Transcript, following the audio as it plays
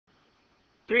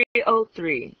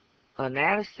303.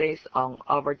 Analysis on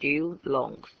overdue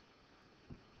loans.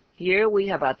 Here we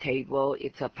have a table.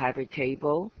 It's a pivot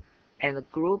table, and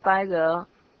grouped by the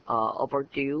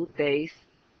overdue days.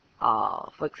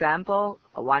 For example,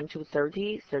 1 to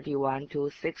 30, 31 to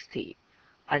 60.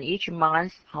 And each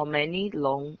month, how many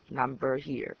loan number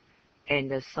here,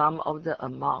 and the sum of the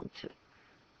amount.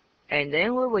 And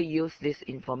then we will use this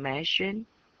information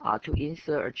to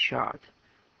insert a chart.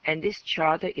 And this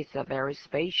chart is very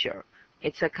special.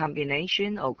 It's a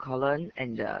combination of column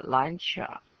and line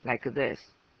chart like this.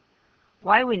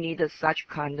 Why we need such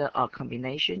kind of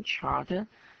combination chart?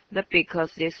 That because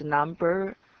this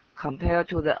number compared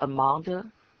to the amount,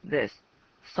 this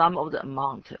sum of the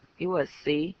amount, you will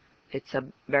see it's a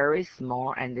very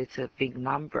small and it's a big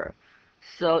number.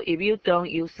 So if you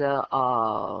don't use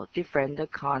a different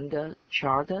kind of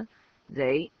chart,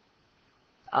 then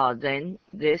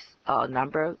this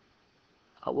number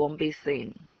won't be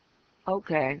seen.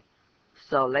 Okay,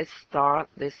 so let's start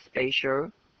this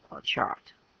spatial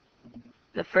chart.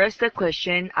 The first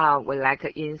question we'd like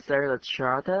to insert a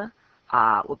chart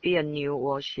would be a new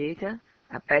worksheet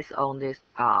based on this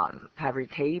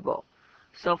pivot table.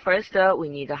 So first we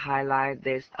need to highlight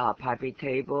this pivot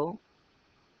table.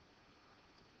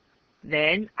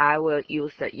 Then I will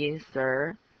use the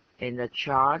insert in the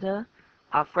chart.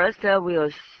 First we'll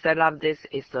set up this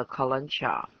is a column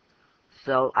chart.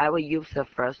 So I will use the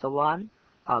first one,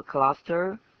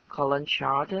 cluster column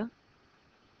chart.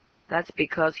 That's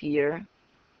because here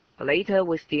later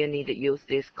we still need to use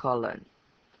this column.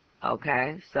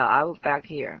 Okay, so I will back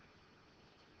here.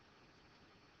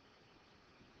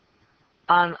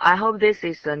 I hope this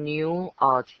is a new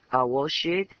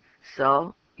worksheet,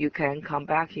 so you can come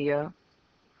back here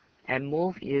and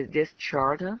move this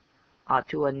chart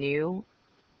to a new,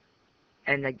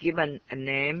 and given a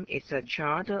name. It's a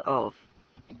chart of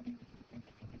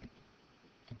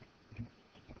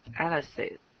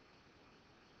analysis.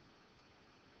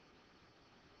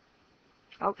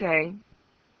 Okay.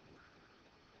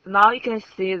 Now you can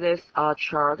see this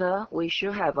chart. We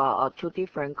should have two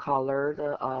different colored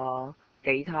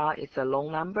data. It's a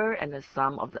loan number and the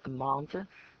sum of the amount,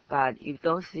 but you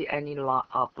don't see any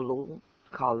blue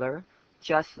color,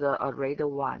 just the red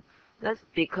one. That's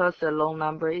because the loan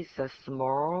number is a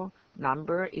small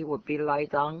number. It will be lie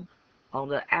down on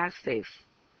the axis.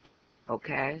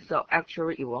 Okay, so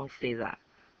actually you won't see that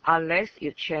unless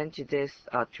you change this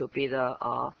to be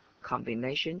the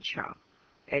combination chart.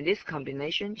 And this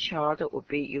combination chart will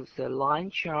be use the line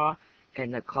chart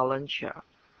and the column chart.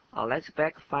 Let's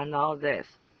find out this.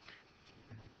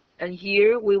 And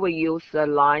here we will use the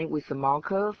line with the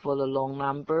marker for the loan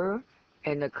number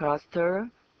and the cluster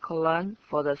column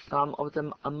for the sum of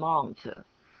the amount.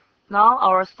 Now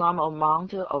our sum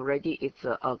amount already is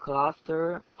a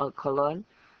cluster, a column.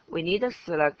 We need to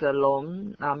select the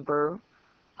loan number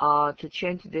to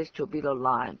change this to be the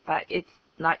line, but it's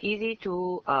not easy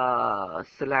to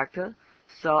select,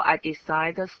 so I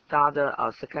decided to start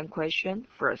the second question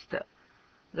first.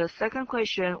 The second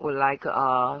question would like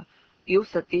use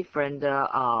a different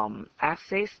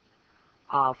axis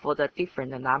for the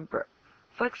different number.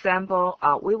 For example,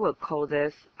 we will call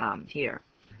this here.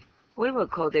 We will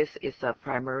call this is a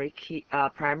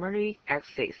primary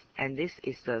axis, and this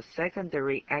is the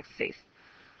secondary axis.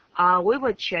 We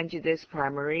will change this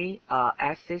primary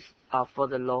axis for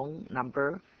the loan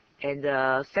number and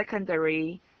the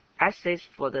secondary axis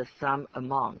for the sum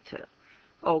amount.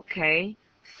 Okay,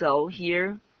 so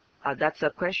here that's a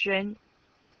question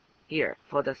here.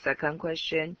 For the second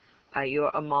question, your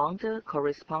amount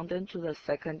corresponding to the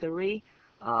secondary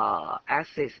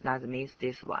axis, that means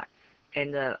this one,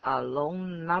 and the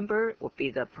loan number will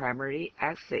be the primary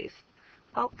axis.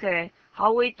 Okay,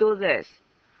 how we do this?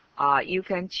 You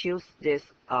can choose this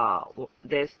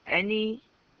any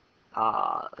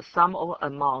sum of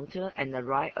amount and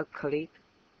right click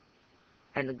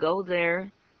and go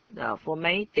there, the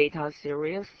format data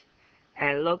series,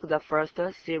 and look the first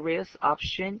series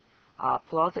option.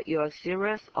 Plot your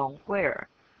series on where.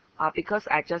 Because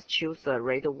I just choose the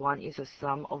red one is a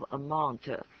sum of amount,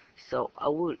 so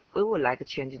we would like to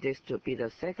change this to be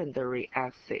the secondary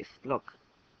axis. Look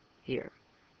here,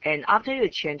 and after you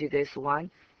change this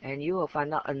one, and you will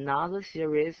find out another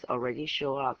series already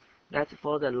show up. That's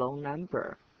for the loan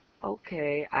number.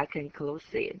 Okay, I can close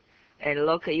it. And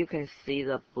look, you can see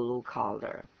the blue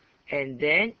color. And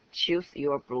then choose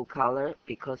your blue color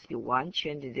because you want to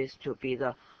change this to be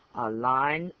the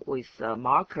line with a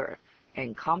marker.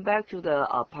 And come back to the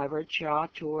pivot chart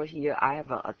tool. Here I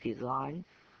have a design.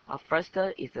 First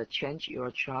is change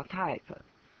your chart type.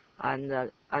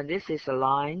 And this is a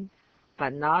line,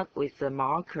 but not with the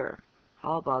marker.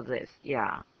 How about this?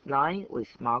 Yeah, line with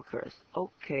markers.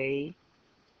 Okay.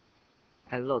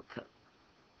 And look,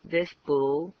 this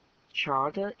blue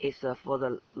chart is for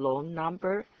the loan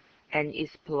number and is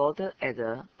plotted at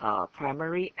the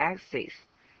primary axis.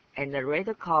 And the red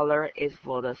color is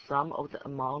for the sum of the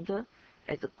amount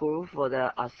as a group for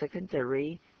the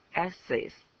secondary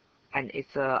axis. And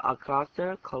it's a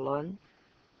cluster column.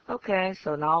 Okay,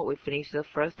 so now we finish the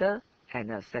first and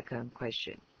the second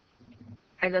question.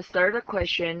 And the third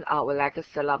question, we like to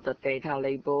set up the data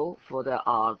label for the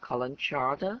column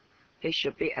chart. It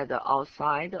should be at the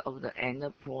outside of the end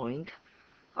point.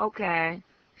 Okay,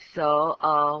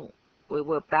 so we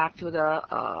will back to the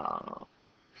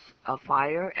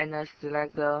file and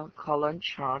select the column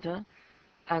chart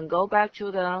and go back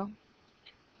to the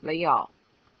layout.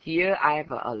 Here I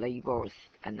have labels,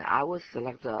 and I will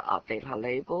select the data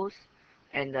labels,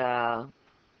 and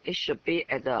it should be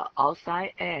at the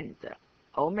outside end,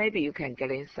 or maybe you can get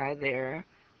inside there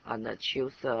and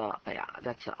choose yeah,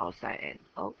 that's the outside end.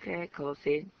 Okay, close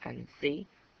it and see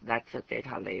that's the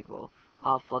data label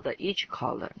for the each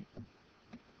column.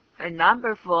 And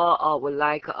number 4, we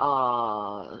like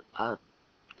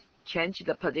change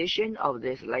the position of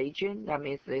this legend, that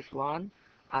means this one,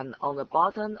 and on the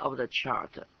bottom of the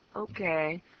chart.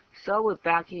 Okay, so we're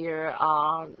back here.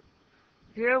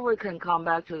 Here we can come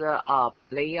back to the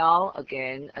layout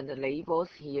again, and the labels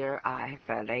here I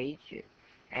have a legend,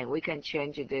 and we can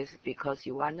change this because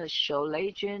you want to show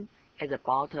legend at the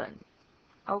bottom.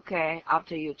 Okay,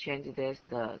 after you change this,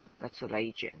 that's a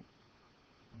legend.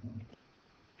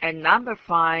 And number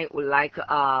 5, we like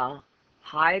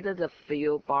hide the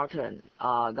fill button.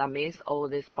 That means all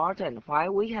this button. Why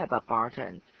we have a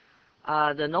button?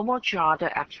 The normal chart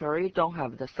actually don't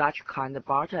have the such kind of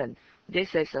button.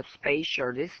 This is a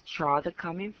special. This chart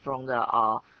coming from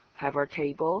the pivot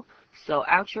table. So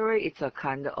actually, it's a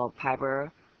kind of pivot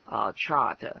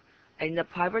chart. In the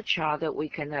pivot chart, we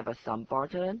can have some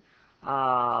button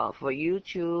for you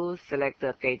to select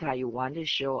the data you want to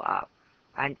show up.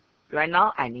 And right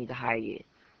now, I need to hide it.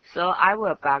 So I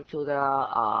will back to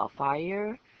the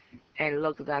file and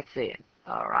look, that's it.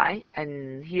 Alright,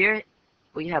 and here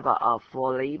we have a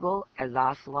full label, and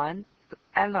last one,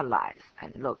 analyze.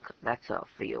 And look, that's a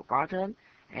fill button,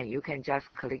 and you can just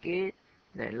click it.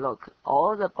 Then look,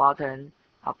 all the buttons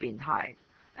have been hide.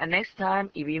 And next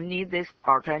time, if you need this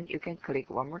button, you can click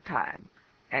one more time.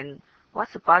 And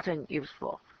what's the button used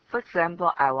for? For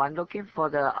example, I want looking for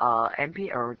the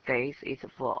MPL days. It's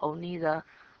for only the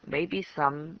maybe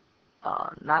some,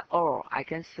 not all. I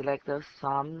can select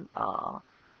some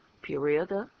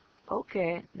period.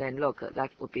 Okay, then look,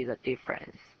 that would be the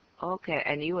difference. Okay,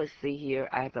 and you will see here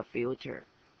I have a filter.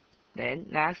 Then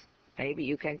next, maybe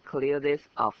you can clear this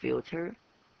filter.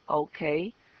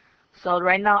 Okay, so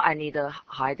right now I need to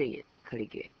hide it.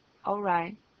 Click it.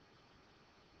 Alright.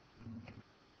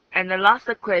 And the last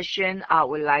question I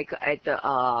would like at the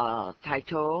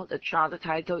title. The chart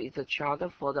title is a chart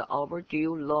for the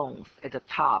overdue loans at the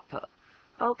top.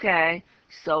 Okay,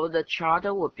 so the chart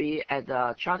would be at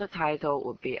the chart title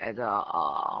would be at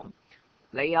the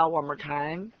layout one more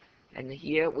time. And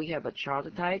here we have a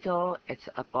chart title. It's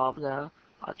above the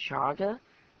chart.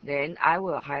 Then I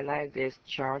will highlight this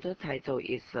chart title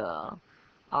is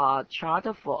chart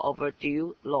for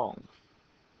overdue loans.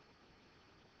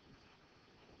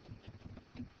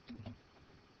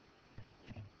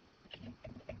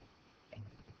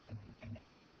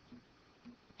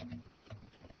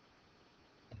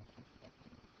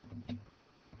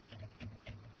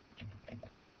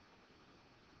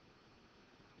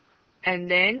 And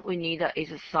then we need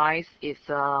its size is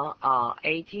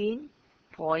 18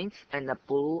 points and the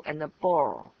blue and the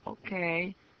ball.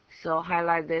 Okay, so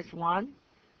highlight this one,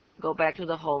 go back to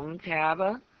the home tab,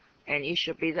 and it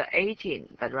should be the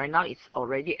 18, but right now it's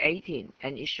already 18,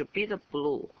 and it should be the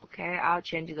blue. Okay, I'll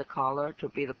change the color to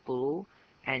be the blue,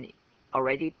 and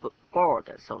already bold,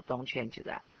 so don't change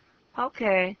that.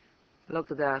 Okay,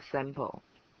 look at the sample.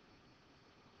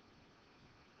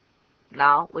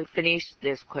 Now we finish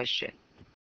this question.